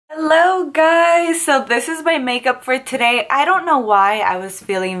Hello guys, so this is my makeup for today. I don't know why I was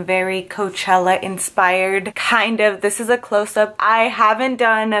feeling very Coachella inspired, kind of. This is a close-up. I haven't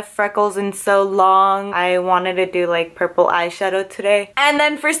done freckles in so long. I wanted to do like purple eyeshadow today. And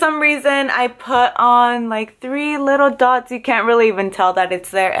then for some reason I put on like 3 little dots. You can't really even tell that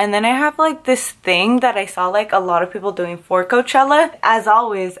it's there. And then I have like this thing that I saw like a lot of people doing for Coachella. As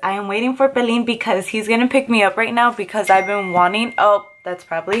always, I am waiting for Pelin because he's gonna pick me up right now because I've been wanting, oh, that's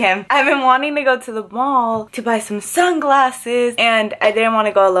probably him. I've been wanting to go to the mall to buy some sunglasses and I didn't want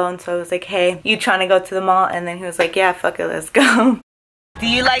to go alone, so I was like, hey, you trying to go to the mall? And then he was like, yeah, fuck it, let's go. Do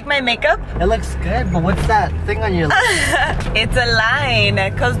you like my makeup? It looks good, but what's that thing on your lip? It's a line,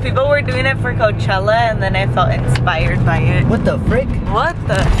 because people were doing it for Coachella and then I felt inspired by it. What the frick? What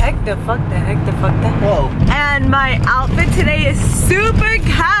the heck, the fuck, the heck, the fuck, the heck? Whoa. And my outfit today is super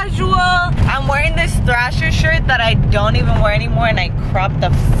casual. I'm wearing this Thrasher shirt that I don't even wear anymore and I cropped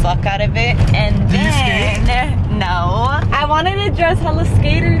the fuck out of it. And then, no. I wanted to dress hella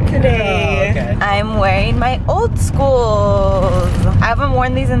skater today. Oh, okay. I'm wearing my old schools. I haven't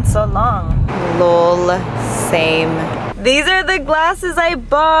worn these in so long. Lol, same. These are the glasses I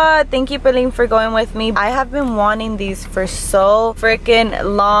bought. Thank you, Pelin, for going with me. I have been wanting these for so freaking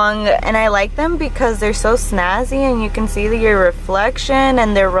long and I like them because they're so snazzy and you can see your reflection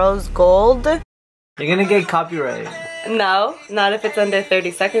and they're rose gold. You're gonna get copyright. No, not if it's under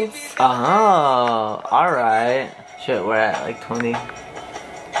 30 seconds. Oh, alright. Shit, we're at like 20.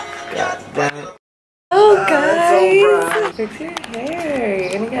 God damn it. Oh, guys. Fix your hair.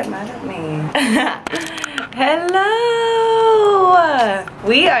 You're gonna get mad at me. Hello.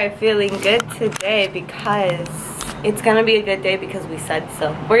 We are feeling good today because it's gonna be a good day because we said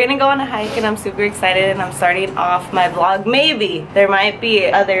so. We're gonna go on a hike and I'm super excited and I'm starting off my vlog. Maybe there might be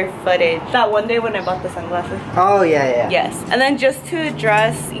other footage. That one day when I bought the sunglasses. Oh, yeah. Yes. And then just to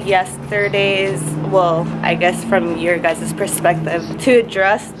address yesterday's, well, I guess from your guys' perspective, to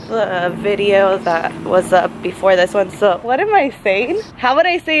address the video that was up before this one. So what am I saying? How would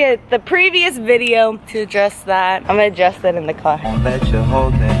I say it? The previous video, to address that. I'm gonna adjust it in the car. I bet you're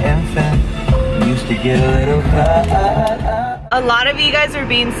holding an infant. Used to get a little A lot of you guys are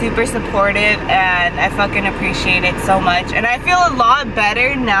being super supportive and I fucking appreciate it so much. And I feel a lot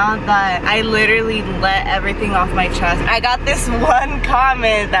better now that I literally let everything off my chest. I got this one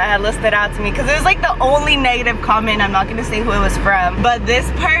comment that had listed out to me because it was like the only negative comment. I'm not gonna say who it was from, but this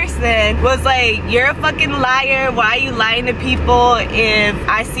person was like, you're a fucking liar. Why are you lying to people if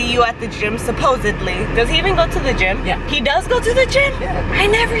I see you at the gym supposedly? Does he even go to the gym? Yeah. He does go to the gym? Yeah. I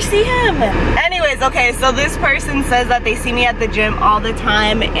never see him. Anyways, okay, so this person says that they see me at the gym all the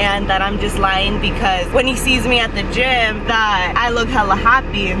time and that I'm just lying because when he sees me at the gym that I look hella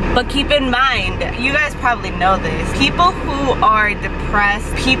happy. But keep in mind, you guys probably know this, people who are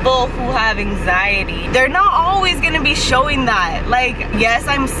depressed, people who have anxiety, they're not always gonna be showing that. Like, yes,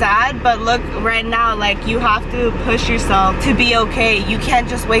 I'm sad, but look right now, like, you have to push yourself to be okay. You can't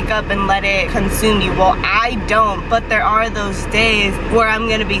just wake up and let it consume you. Well, I don't, but there are those days where I'm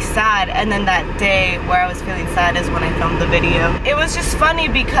gonna be sad, and then that day where I was feeling sad is when I filmed the video. It was just funny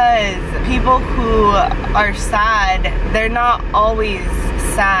because people who are sad, they're not always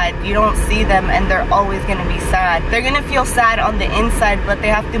sad. You don't see them and they're always gonna be sad. They're gonna feel sad on the inside, but they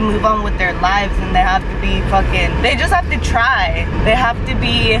have to move on with their lives and they have to be fucking, they just have to try. They have to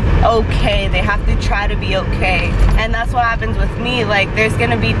be okay. They have to try to be okay. And that's what happens with me. Like, there's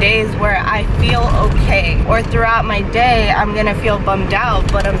gonna be days where I feel okay, or throughout my day I'm gonna feel bummed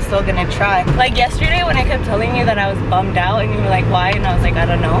out, but I'm still gonna try. Like yesterday when I kept telling you that I was bummed out and you were like, why? And I was like, I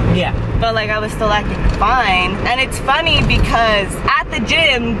don't know. Yeah. But like, I was still acting fine. And it's funny because at the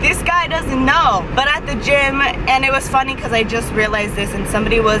gym, this guy doesn't know, but at the gym, and it was funny because I just realized this, and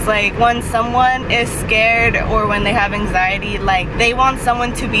somebody was like, when someone is scared or when they have anxiety, like, they want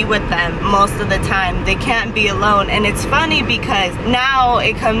someone to be with them most of the time. They can't be alone. And it's funny because now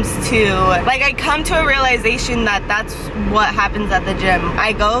it comes to, like, I come to a realization that that's what happens at the gym.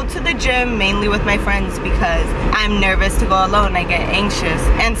 I go to the gym mainly with my friends because I'm nervous to go alone. I get anxious,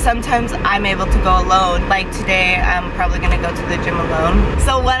 and sometimes I'm able to go alone. Like today, I'm probably gonna go to the gym alone.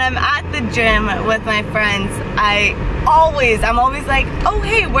 So when I'm at the gym with my friends, I'm always like, oh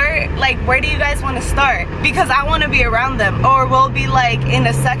hey, where do you guys want to start? Because I want to be around them. Or we'll be like in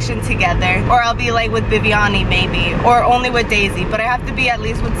a section together, or I'll be like with Viviani maybe, or only with Daisy, but I have to be at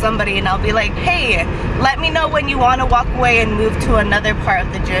least with somebody, and I'll be like, hey, let me know when you want to walk away and move to another part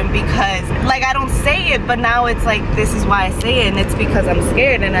of the gym, because like, I don't say it, but now it's like, this is why I say it, and it's because I'm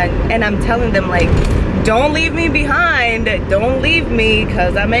scared, and I'm telling them like, don't leave me behind, don't leave me,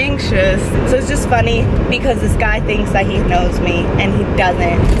 because I'm anxious. So it's just funny because this guy thinks that he knows me and he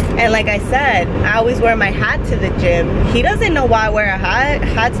doesn't. And like I said, I always wear my hat to the gym. He doesn't know why I wear a hat.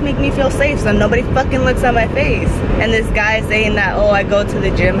 Hats make me feel safe, so nobody fucking looks at my face. And this guy saying that, oh, I go to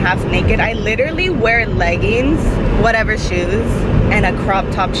the gym half naked. I literally wear leggings, whatever shoes, and a crop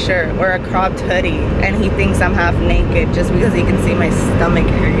top shirt or a cropped hoodie, and he thinks I'm half naked just because he can see my stomach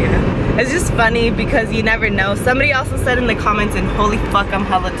area. It's just funny because you never know. Somebody also said in the comments, and holy fuck, I'm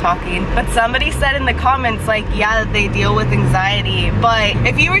hella talking, but somebody said in the comments like, yeah, they deal with anxiety, but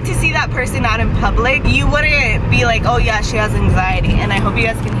if you were to see that person out in public, you wouldn't be like, oh yeah, she has anxiety. And I hope you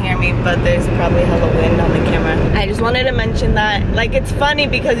guys can hear me, but there's probably hella wind on the camera. I just wanted to mention that. Like, it's funny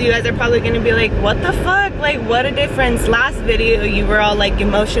because you guys are probably gonna be like, what the fuck, like what a difference. Last video you were all like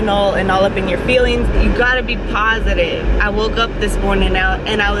emotional and all up in your feelings. You gotta be positive. I woke up this morning out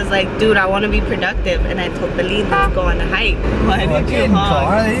and I was like, dude, I want to be productive, and I told Pelin, let's go on a hike. Why did you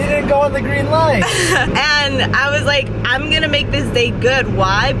honk? You didn't go on the green light. And I was like, I'm gonna make this day good.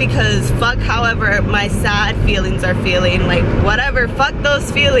 Why? Because fuck however my sad feelings are feeling, like whatever, fuck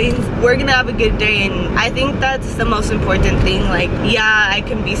those feelings, we're gonna have a good day. And I think that's the most important thing. Like, yeah, I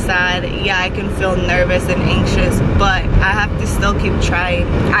can be sad, yeah, I can feel nervous and anxious, but I have to still keep trying.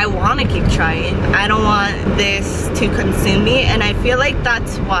 I want to keep trying. I don't want this to consume me, and I feel like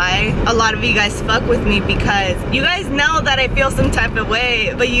that's why a lot of you guys fuck with me, because you guys know that I feel some type of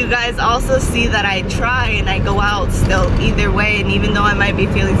way, but you guys also see that I try and I go out still either way. And even though I might be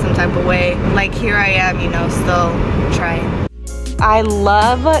feeling some type of way, like here I am, you know, still trying. I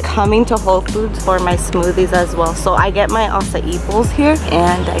love coming to Whole Foods for my smoothies as well. So I get my acai here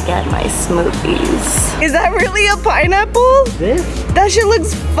and I get my smoothies. Is that really a pineapple? This? That shit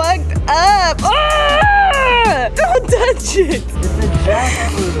looks fucked up. Ah! Don't touch it. It's a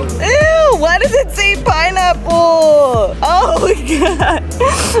jackfruit. Ew, why does it say pineapple? Oh my god.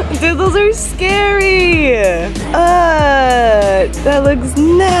 Dude, those are scary. That looks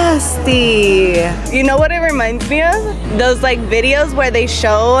nasty. You know what it reminds me of? Those like videos where they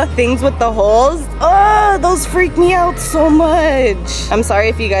show things with the holes. Oh, those freak me out so much. I'm sorry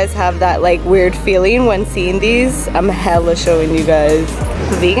if you guys have that like weird feeling when seeing these. I'm hella showing you guys.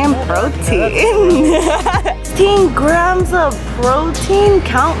 Vegan protein. 16 grams of protein,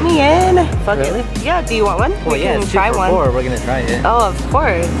 count me in. Fuck really? It. Yeah, do you want one? Well, yeah, it's 2 for 4. We're gonna try it. Oh, of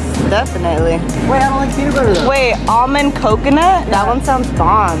course, definitely. Wait, I don't like peanut butter though. Wait, almond coconut? Yeah. That one sounds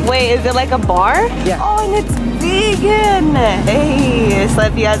bomb. Wait, is it like a bar? Yeah. Oh, and it's vegan. Hey, so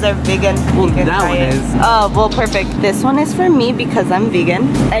if you guys are vegan, well, you can that try one it. is. Oh, well, perfect. This one is for me because I'm vegan,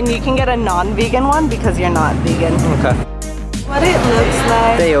 and you can get a non-vegan one because you're not vegan. Okay. What it looks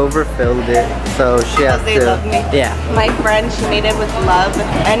like. They overfilled it, so she has they to. love me. Yeah. My friend, she made it with love.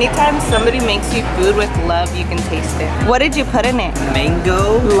 Anytime somebody makes you food with love, you can taste it. What did you put in it?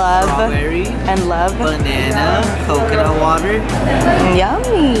 Mango, love, strawberry, and love, banana, coconut water.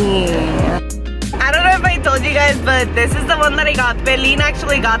 Yummy. I don't know if I told you guys, but this is the one that I got. Pelin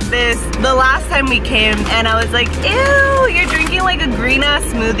actually got this the last time we came, and I was like, ew, you're drinking like a green ass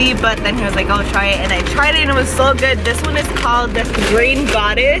smoothie, but then he was like, oh, try it, and I tried it and it was so good. This one is called the Green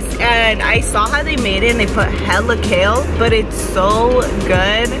Goddess, and I saw how they made it and they put hella kale, but it's so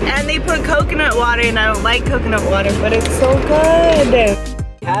good. And they put coconut water, and I don't like coconut water, but it's so good.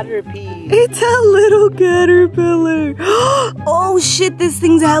 Caterpie. It's a little caterpillar. Oh shit, this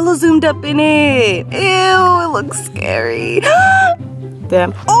thing's hella zoomed up in it. Ew, it looks scary.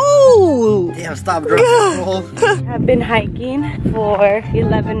 Damn. Oh! Damn, stop dropping. I've been hiking for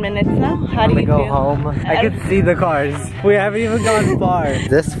 11 minutes now. How do you go feel? home. I can see the cars. We haven't even gone far.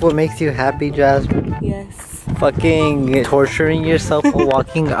 This what makes you happy, Jasmine? Yes. Fucking torturing yourself while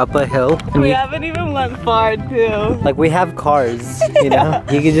walking up a hill. We haven't even went far too. Like, we have cars, you know?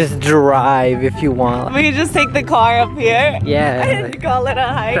 You can just drive if you want. We can just take the car up here. Yeah. And like, call it a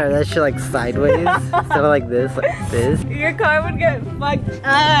hike. try that shit like sideways instead of like this. Your car would get fucked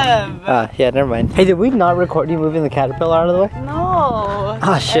up. Yeah, never mind. Hey, did we not record you moving the caterpillar out of the way? No.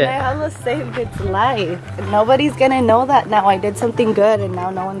 Oh shit. And I hella saved its life. Nobody's gonna know that now. I did something good and now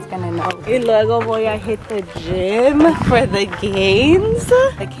no one's gonna know. Y luego voy a hit the gym for the gains.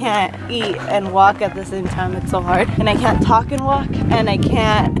 I can't eat and walk at the same time. It's so hard. And I can't talk and walk. And I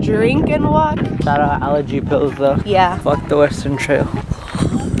can't drink and walk. Shout out allergy pills though. Yeah. Fuck the Western Trail.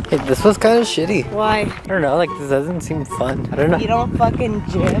 Hey, this was kind of shitty. Why? I don't know, like this doesn't seem fun. I don't know. You don't fucking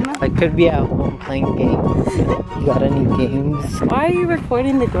gym? I could be at home playing games. You got any games? Why are you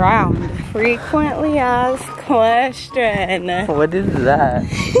recording the ground? Frequently asked question. What is that?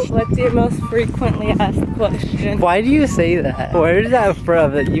 What's your most frequently asked question? Why do you say that? Where is that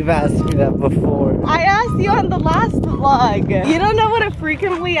from that you've asked me that before? I asked you on the last vlog. You don't know what a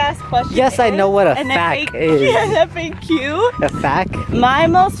frequently asked question is? Yes, I know what a fact is. An FAQ? A fact? My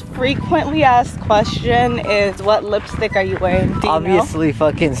most frequently asked question is, what lipstick are you wearing? Do you Obviously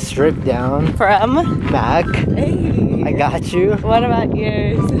fucking stripped down. know? From? Mac. Hey. I got you. What about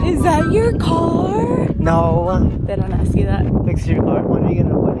yours? Is that your car? No. They don't ask you that. Fix your car. When are you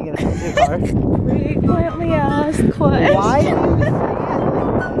gonna fix your car? Frequently asked question. Why do you say it?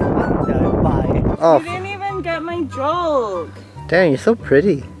 I'm done. Bye. Oh. You didn't even get my joke. Damn, you're so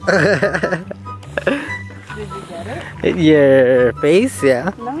pretty. Did you get it? Your face,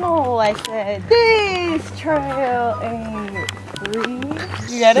 yeah. No, I said this trail ain't free.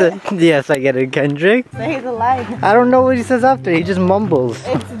 You get it? Yes, I get it, Kendrick. Say the line. I don't know what he says after. He just mumbles.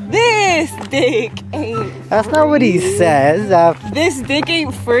 It's this dick ain't That's not what he says after. This dick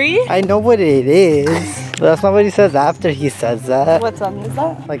ain't free? I know what it is. But that's not what he says after he says that. What song is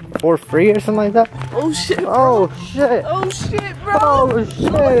that? Like for free or something like that. Oh shit. Oh shit. Oh shit, bro. Oh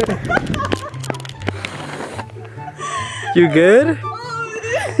shit. You good?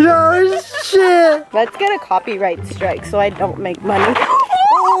 Oh shit. Let's get a copyright strike so I don't make money.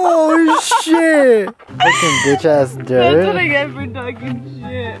 Oh shit. Fucking bitch ass That's what I dirt. get for talking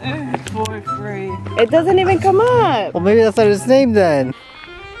shit. For free. It doesn't even come up. Well, maybe that's not his name then.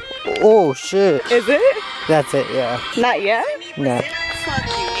 Oh shit. Is it? That's it, yeah. Not yet? No. Fuck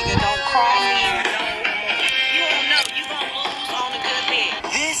you, nigga, don't call me. You don't know, you gon' lose on a good dick.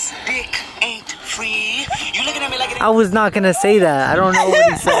 This dick ain't free. You looking at me like it I was not gonna say that. I don't know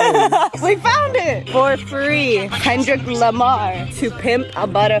what he says. We found it! For free. Kendrick Lamar to pimp a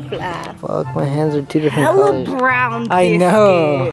butterfly. Fuck, my hands are two different Hella colors. brown I biscuit. know.